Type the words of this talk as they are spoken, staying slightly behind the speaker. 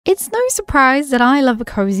It's no surprise that I love a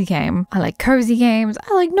cozy game. I like cozy games,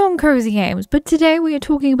 I like non-cozy games, but today we are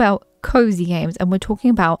talking about cozy games, and we're talking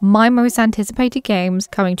about my most anticipated games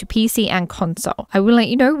coming to PC and console. I will let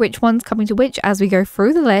you know which one's coming to which as we go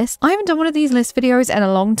through the list. I haven't done one of these list videos in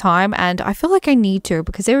a long time, and I feel like I need to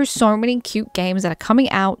because there are so many cute games that are coming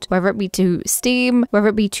out, whether it be to Steam, whether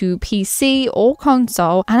it be to PC or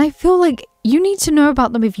console, and I feel like you need to know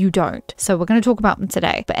about them if you don't. So we're going to talk about them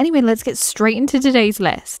today. But anyway, let's get straight into today's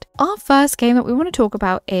list. Our first game that we want to talk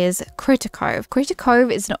about is Cove.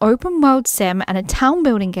 Cove is an open world sim and a town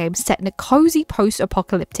building game set in a cozy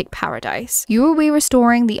post-apocalyptic paradise. You will be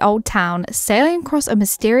restoring the old town, sailing across a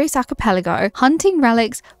mysterious archipelago, hunting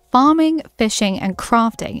relics, farming, fishing, and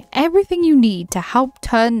crafting. Everything you need to help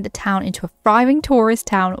turn the town into a thriving tourist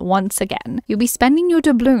town once again. You'll be spending your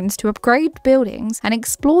doubloons to upgrade buildings and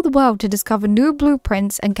explore the world to discover new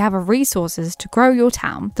blueprints and gather resources to grow your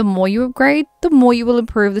town. The more you upgrade, the more you will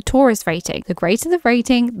improve the tourist rating. The greater the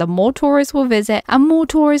rating, the more tourists will visit, and more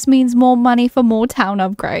tourists means more money for more town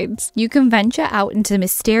upgrades. You can venture out into the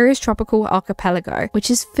mysterious tropical archipelago,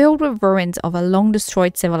 which is filled with ruins of a long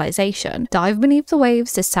destroyed civilization. Dive beneath the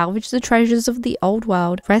waves to salvage the treasures of the old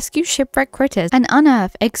world, rescue shipwrecked critters, and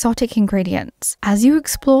unearth exotic ingredients. As you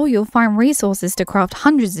explore, you'll find resources to craft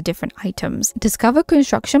hundreds of different items, discover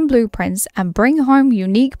construction blueprints, and bring home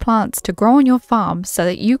unique plants to grow on your farm so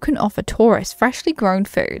that you can offer tourists freshly grown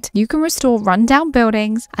food. You can restore rundown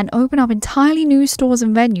buildings and open up entirely new stores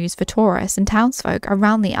and venues for tourists and townsfolk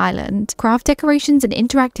around the island. Craft decorations and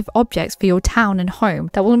interactive objects for your town and home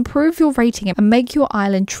that will improve your rating and make your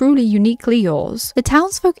island truly uniquely yours. The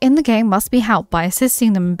townsfolk in the game must be helped by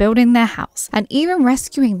assisting them in building their house and even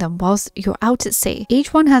rescuing them whilst you're out at sea.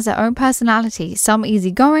 Each one has their own personality, some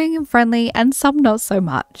easygoing and friendly and some not so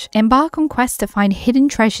much. Embark on quests to find hidden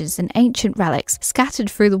treasures and ancient relics scattered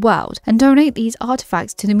through the world and donate these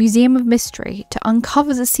artifacts to the Museum of Mystery to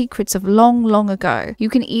uncover the secrets of long ago. You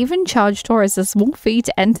can even charge tourists a small fee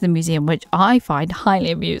to enter the museum, which I find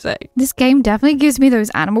highly amusing. This game definitely gives me those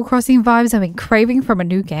Animal Crossing vibes I've been craving from a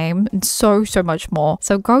new game, and so much more.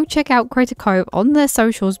 So go check out Cove on their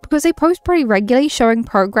socials because they post pretty regularly showing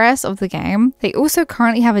progress of the game. They also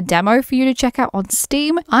currently have a demo for you to check out on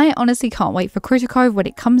Steam. I honestly can't wait for Cove when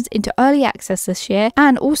it comes into early access this year,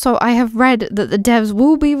 and also I have read that the devs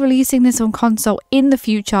will be releasing this on console in the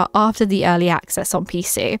future after the early access on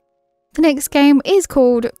PC. The next game is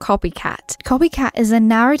called Copycat. Copycat is a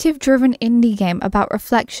narrative-driven indie game about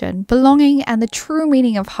reflection, belonging, and the true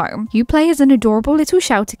meaning of home. You play as an adorable little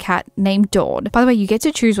shelter cat named Dawn. By the way, you get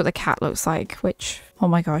to choose what the cat looks like, which... oh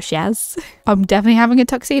my gosh, yes. I'm definitely having a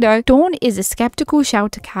tuxedo. Dawn is a skeptical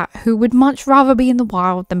shelter cat who would much rather be in the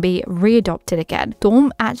wild than be readopted again.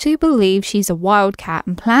 Dawn actually believes she's a wild cat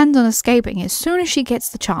and plans on escaping as soon as she gets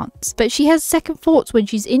the chance. But she has second thoughts when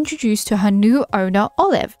she's introduced to her new owner,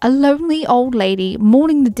 Olive, a lonely old lady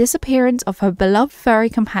mourning the disappearance of her beloved furry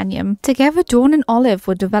companion. Together, Dawn and Olive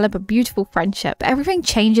will develop a beautiful friendship. But everything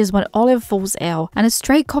changes when Olive falls ill and a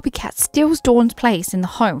stray copycat steals Dawn's place in the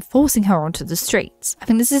home, forcing her onto the streets. I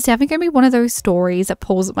think this is definitely going to be one of those stories that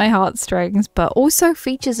pulls at my heartstrings, but also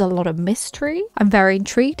features a lot of mystery. I'm very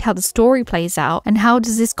intrigued how the story plays out, and how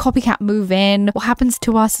does this copycat move in? What happens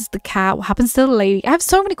to us as the cat? What happens to the lady? I have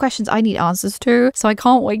so many questions I need answers to, so I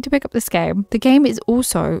can't wait to pick up this game. The game is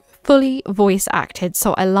also fully voice acted,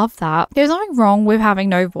 so I love that. There's nothing wrong with having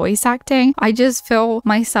no voice acting. I just feel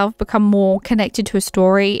myself become more connected to a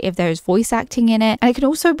story if there's voice acting in it, and it can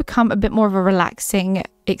also become a bit more of a relaxing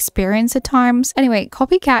experience at times. Anyway,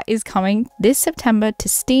 Copycat is coming this September to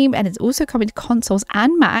Steam, and it's also coming to consoles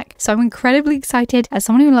and Mac, so I'm incredibly excited. As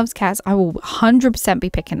someone who loves cats, I will 100%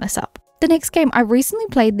 be picking this up. The next game, I recently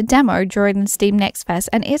played the demo during the Steam Next Fest,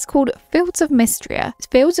 and it's called Fields of Mistria.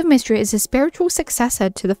 Fields of Mistria is a spiritual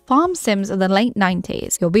successor to the farm sims of the late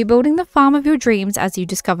 90s. You'll be building the farm of your dreams as you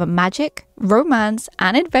discover magic, romance,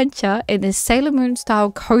 and adventure in this Sailor Moon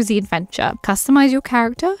style cozy adventure. Customize your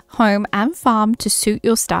character, home, and farm to suit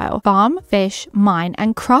your style. Farm, fish, mine,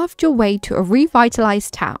 and craft your way to a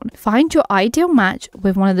revitalized town. Find your ideal match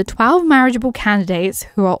with one of the 12 marriageable candidates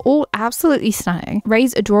who are all absolutely stunning.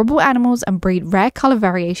 Raise adorable animals and breed rare color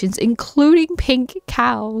variations, including pink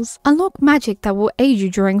cows. Unlock magic that will aid you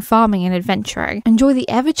during farming and adventuring. Enjoy the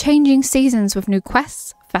ever-changing seasons with new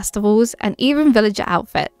quests, festivals, and even villager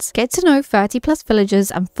outfits. Get to know 30+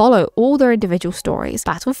 villagers and follow all their individual stories,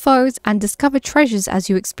 battle foes, and discover treasures as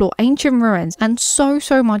you explore ancient ruins, and so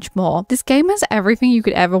much more. This game has everything you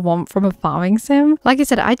could ever want from a farming sim. Like I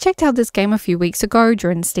said, I checked out this game a few weeks ago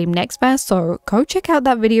during the Steam Next Fest, so go check out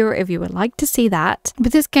that video if you would like to see that.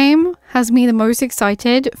 But this game has me the most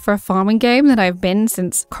excited for a farming game that I've been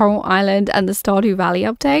since Coral Island and the Stardew Valley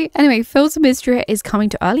update. Anyway, Fields of Mistria is coming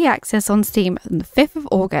to early access on Steam on the 5th of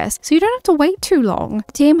August, so you don't have to wait too long.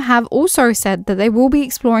 The team have also said that they will be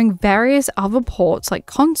exploring various other ports like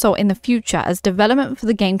console in the future as development for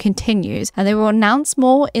the game continues, and they will announce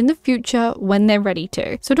more in the future when they're ready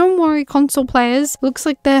to. So don't worry, console players, looks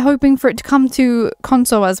like they're hoping for it to come to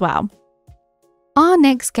console as well. Our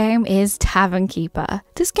next game is Tavern Keeper.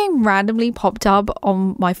 This game randomly popped up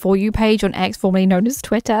on my For You page on X, formerly known as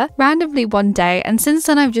Twitter, randomly one day, and since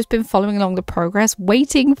then I've just been following along the progress,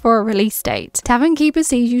 waiting for a release date. Tavern Keeper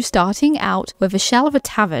sees you starting out with a shell of a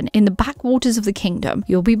tavern in the backwaters of the kingdom.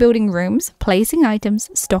 You'll be building rooms, placing items,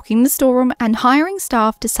 stocking the storeroom, and hiring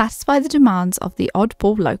staff to satisfy the demands of the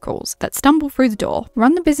oddball locals that stumble through the door.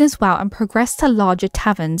 Run the business well and progress to larger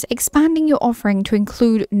taverns, expanding your offering to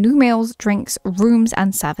include new meals, drinks, rooms,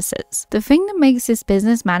 and services. The thing that makes this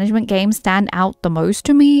business management game stand out the most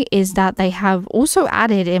to me is that they have also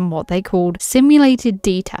added in what they called simulated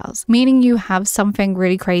details, meaning you have something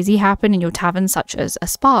really crazy happen in your tavern, such as a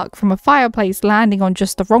spark from a fireplace landing on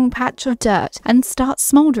just the wrong patch of dirt and start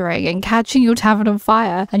smoldering and catching your tavern on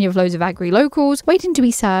fire, and you have loads of angry locals waiting to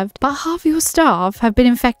be served, but half your staff have been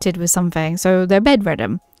infected with something, so they're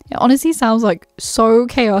bedridden. It honestly sounds like so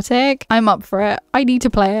chaotic. I'm up for it. I need to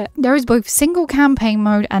play it. There is both single campaign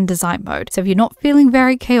mode and design mode. So if you're not feeling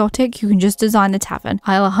very chaotic, you can just design the tavern.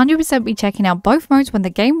 I'll 100% be checking out both modes when the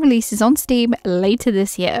game releases on Steam later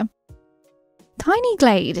this year. Tiny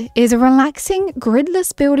Glade is a relaxing,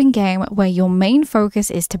 gridless building game where your main focus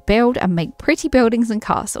is to build and make pretty buildings and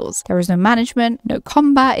castles. There is no management, no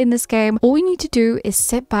combat in this game. All you need to do is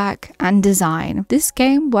sit back and design. This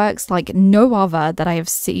game works like no other that I have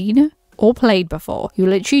seen or played before. You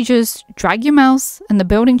literally just drag your mouse and the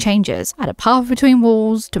building changes. Add a path between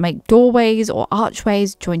walls to make doorways or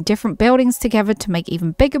archways, join different buildings together to make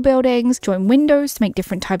even bigger buildings, join windows to make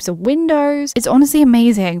different types of windows. It's honestly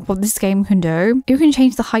amazing what this game can do. You can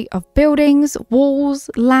change the height of buildings, walls,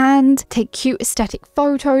 land, take cute aesthetic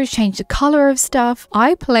photos, change the color of stuff.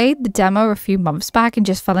 I played the demo a few months back and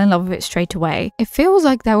just fell in love with it straight away. It feels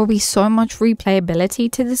like there will be so much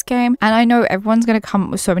replayability to this game, and I know everyone's going to come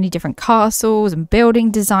up with so many different castles and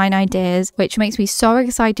building design ideas, which makes me so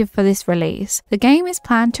excited for this release. The game is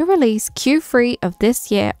planned to release Q3 of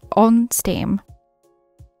this year on Steam.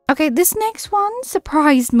 Okay, this next one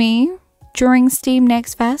surprised me. During Steam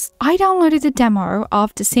Next Fest, I downloaded the demo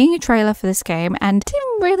after seeing a trailer for this game and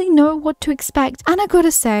didn't really know what to expect, and I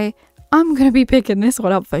gotta say, I'm gonna be picking this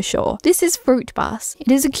one up for sure. This is Fruitbus.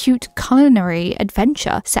 It is a cute culinary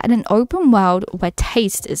adventure set in an open world where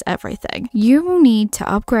taste is everything. You will need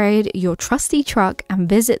to upgrade your trusty truck and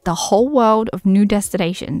visit the whole world of new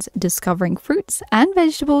destinations, discovering fruits and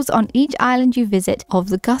vegetables on each island you visit of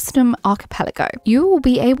the Gustum archipelago. You will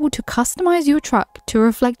be able to customize your truck to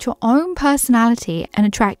reflect your own personality and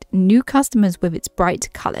attract new customers with its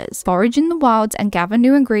bright colors. Forage in the wilds and gather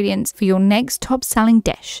new ingredients for your next top-selling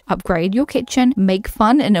dish. Upgrade your kitchen, make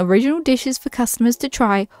fun and original dishes for customers to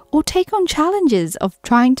try, or take on challenges of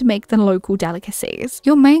trying to make the local delicacies.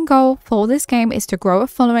 Your main goal for this game is to grow a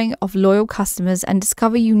following of loyal customers and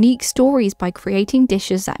discover unique stories by creating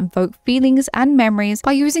dishes that invoke feelings and memories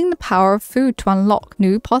by using the power of food to unlock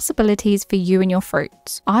new possibilities for you and your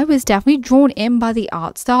fruits. I was definitely drawn in by the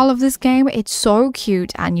art style of this game. It's so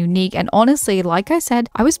cute and unique, and honestly, like I said,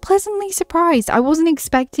 I was pleasantly surprised. I wasn't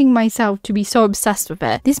expecting myself to be so obsessed with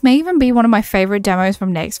it. This may even be one of my favorite demos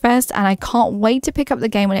from Next Fest, and I can't wait to pick up the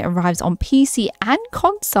game when it arrives on PC and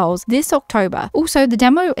consoles this October. Also, the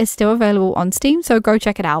demo is still available on Steam, so go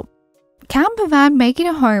check it out. Campervan Making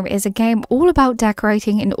a Home is a game all about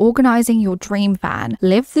decorating and organizing your dream van.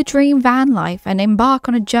 Live the dream van life and embark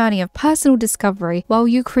on a journey of personal discovery while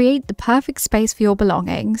you create the perfect space for your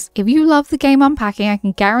belongings. If you love the game unpacking, I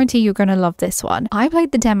can guarantee you're going to love this one. I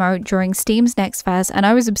played the demo during Steam's Next Fest and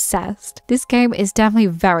I was obsessed. This game is definitely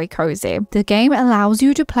very cozy. The game allows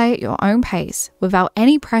you to play at your own pace without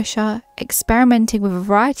any pressure, experimenting with a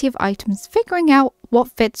variety of items, figuring out what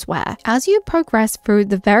fits where. As you progress through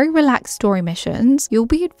the very relaxed story missions, you'll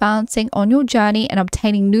be advancing on your journey and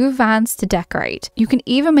obtaining new vans to decorate. You can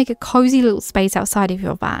even make a cozy little space outside of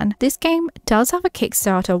your van. This game does have a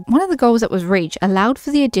Kickstarter. One of the goals that was reached allowed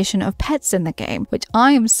for the addition of pets in the game, which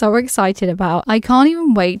I am so excited about. I can't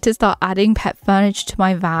even wait to start adding pet furniture to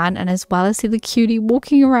my van, and as well as see the cutie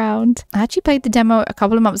walking around. I actually played the demo a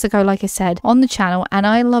couple of months ago, like I said, on the channel, and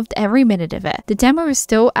I loved every minute of it. The demo is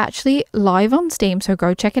still actually live on Steam, so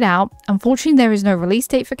go check it out. Unfortunately, there is no release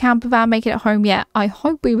date for Campervan making it home yet. I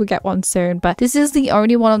hope we will get one soon, but this is the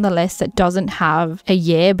only one on the list that doesn't have a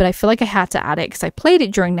year, but I feel like I had to add it because I played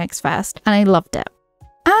it during Next Fest and I loved it.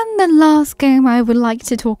 And the last game I would like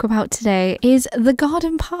to talk about today is The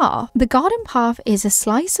Garden Path. The Garden Path is a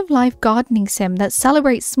slice of life gardening sim that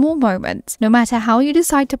celebrates small moments. No matter how you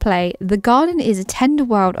decide to play, the garden is a tender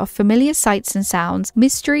world of familiar sights and sounds,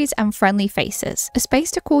 mysteries and friendly faces. A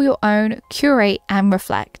space to call your own, curate and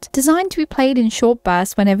reflect. Designed to be played in short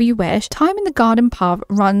bursts whenever you wish, time in the Garden Path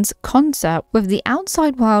runs concert with the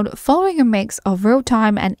outside world following a mix of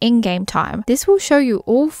real-time and in-game time. This will show you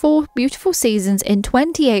all 4 beautiful seasons in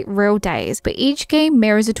 28 real days, but each game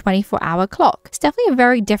mirrors a 24-hour clock. It's definitely a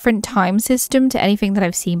very different time system to anything that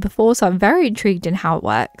I've seen before, so I'm very intrigued in how it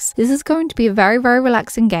works. This is going to be a very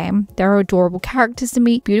relaxing game. There are adorable characters to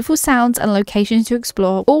meet, beautiful sounds and locations to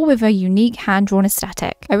explore, all with a unique hand-drawn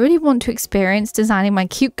aesthetic. I really want to experience designing my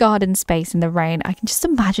cute garden space in the rain. I can just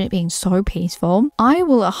imagine it being so peaceful. I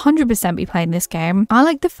will 100% be playing this game. I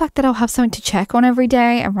like the fact that I'll have something to check on every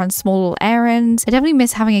day and run small little errands. I definitely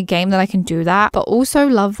miss having a game that I can do that, but also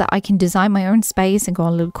love that I can design my own space and go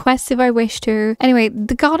on little quests if I wish to. Anyway,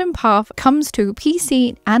 The Garden Path comes to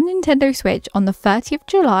PC and Nintendo Switch on the 30th of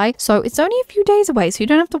July, so it's only a few days away, so you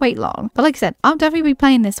don't have to wait long. But like I said, I'll definitely be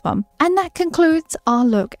playing this one. And that concludes our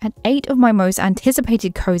look at 8 of my most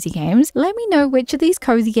anticipated cozy games. Let me know which of these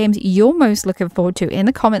cozy games you're most looking forward to in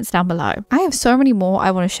the comments down below. I have so many more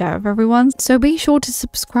I want to share with everyone, so be sure to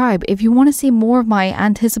subscribe if you want to see more of my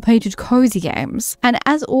anticipated cozy games. And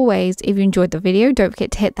as always, if you enjoyed the video, don't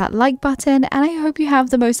forget to hit that like button, and I hope you have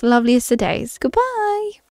the most loveliest of days. Goodbye!